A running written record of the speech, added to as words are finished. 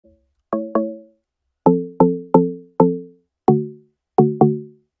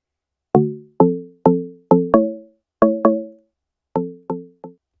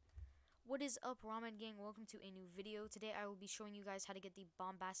is up, Ramen Gang? Welcome to a new video. Today I will be showing you guys how to get the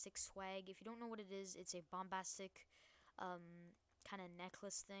bombastic swag. If you don't know what it is, it's a bombastic kind of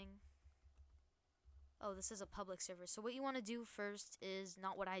necklace thing. Oh, this is a public server. So what you want to do first is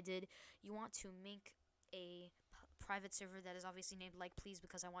not what I did. You want to make a private server that is obviously named like please,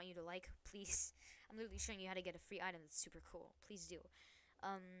 because I want you to like please. I'm literally showing you how to get a free item that's super cool. Please do.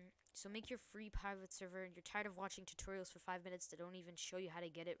 So make your free private server. You're tired of watching tutorials for 5 minutes that don't even show you how to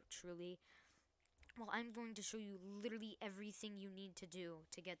get it truly. Well, I'm going to show you literally everything you need to do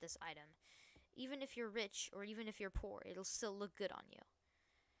to get this item. Even if you're rich or even if you're poor, it'll still look good on you.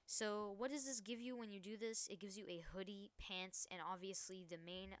 So what does this give you when you do this? It gives you a hoodie, pants, and obviously the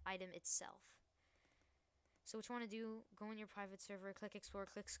main item itself. So what you want to do, go in your private server, click explore,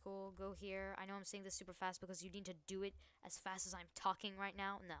 click school, go here. I know I'm saying this super fast because you need to do it as fast as I'm talking right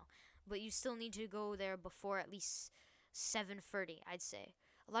now. No, but you still need to go there before at least 7:30, I'd say.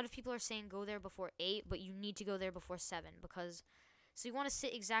 A lot of people are saying go there before 8, but you need to go there before 7 because... So you want to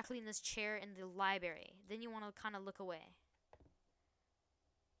sit exactly in this chair in the library. Then you want to kind of look away.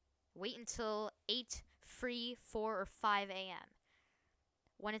 Wait until 8 free, 4 or 5 a.m.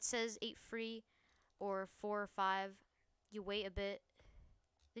 When it says 8 free or 4 or 5, you wait a bit.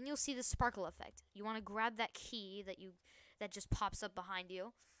 Then you'll see the sparkle effect. You want to grab that key that just pops up behind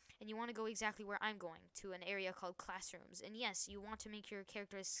you, and you want to go exactly where I'm going, to an area called classrooms. And yes, you want to make your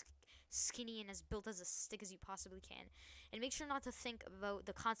character as skinny and as built as a stick as you possibly can. And make sure not to think about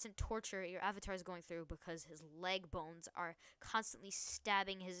the constant torture your avatar is going through because his leg bones are constantly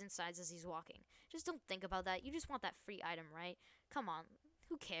stabbing his insides as he's walking. Just don't think about that. You just want that free item, right? Come on.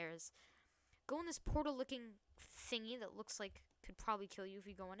 Who cares? Go in this portal-looking thingy that looks like could probably kill you if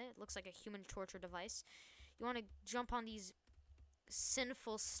you go in it. It looks like a human torture device. You want to jump on these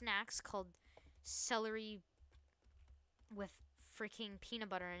sinful snacks called celery with freaking peanut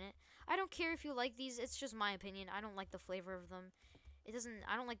butter in it. I don't care if you like these. It's just my opinion. I don't like the flavor of them.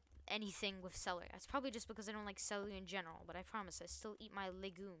 I don't like anything with celery. It's probably just because I don't like celery in general, but I promise I still eat my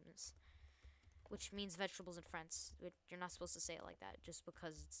legumes. Which means vegetables in French. You're not supposed to say it like that, just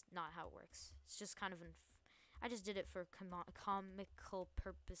because it's not how it works. It's just kind of... I just did it for comical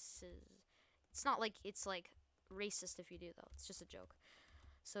purposes. It's not like it's like racist if you do, though. It's just a joke.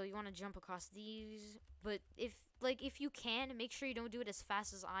 So you want to jump across these, but if you can, make sure you don't do it as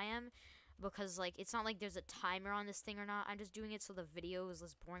fast as I am, because like it's not like there's a timer on this thing or not. I'm just doing it so the video is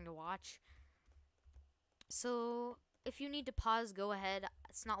less boring to watch. So if you need to pause, go ahead.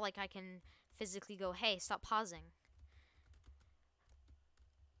 It's not like I can physically go, hey, stop pausing.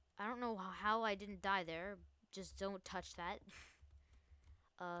 I don't know how I didn't die there. Just don't touch that.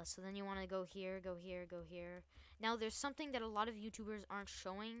 So then you want to go here, go here, go here. Now, there's something that a lot of YouTubers aren't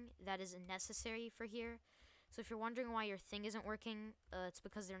showing that is necessary for here. So if you're wondering why your thing isn't working, it's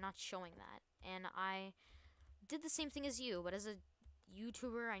because they're not showing that. And I did the same thing as you, but as a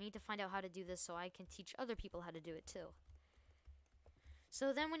YouTuber, I need to find out how to do this so I can teach other people how to do it too.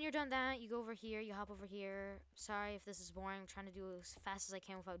 So then when you're done that, you go over here, you hop over here. Sorry if this is boring. I'm trying to do it as fast as I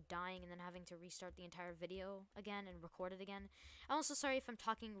can without dying and then having to restart the entire video again and record it again. I'm also sorry if I'm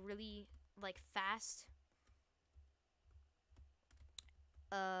talking really, like, fast.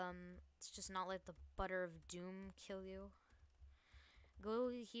 It's just not let the butter of doom kill you. Go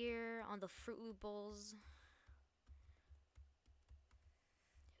here on the Fruit Loop bowls.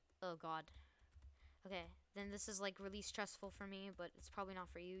 Oh, God. Okay, then this is like really stressful for me, but it's probably not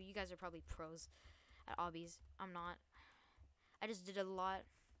for you. You guys are probably pros at obbies. I'm not. I just did it a lot.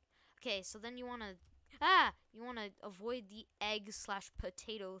 Okay, so then you want to avoid the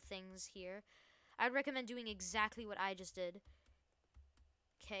egg/potato things here. I'd recommend doing exactly what I just did.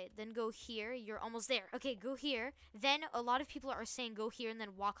 Okay, then go here. You're almost there. Okay, go here. Then a lot of people are saying go here and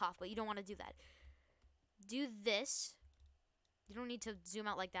then walk off, but you don't want to do that. Do this. You don't need to zoom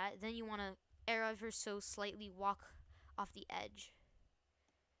out like that. Then you want to ever so slightly walk off the edge.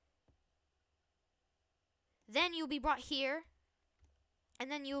 Then you'll be brought here,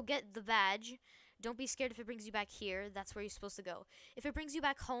 and then you'll get the badge. Don't be scared if it brings you back here. That's where you're supposed to go. If it brings you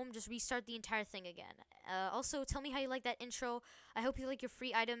back home, just restart the entire thing again. Also, tell me how you like that intro. I hope you like your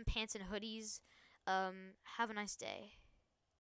free item, pants, and hoodies. Have a nice day.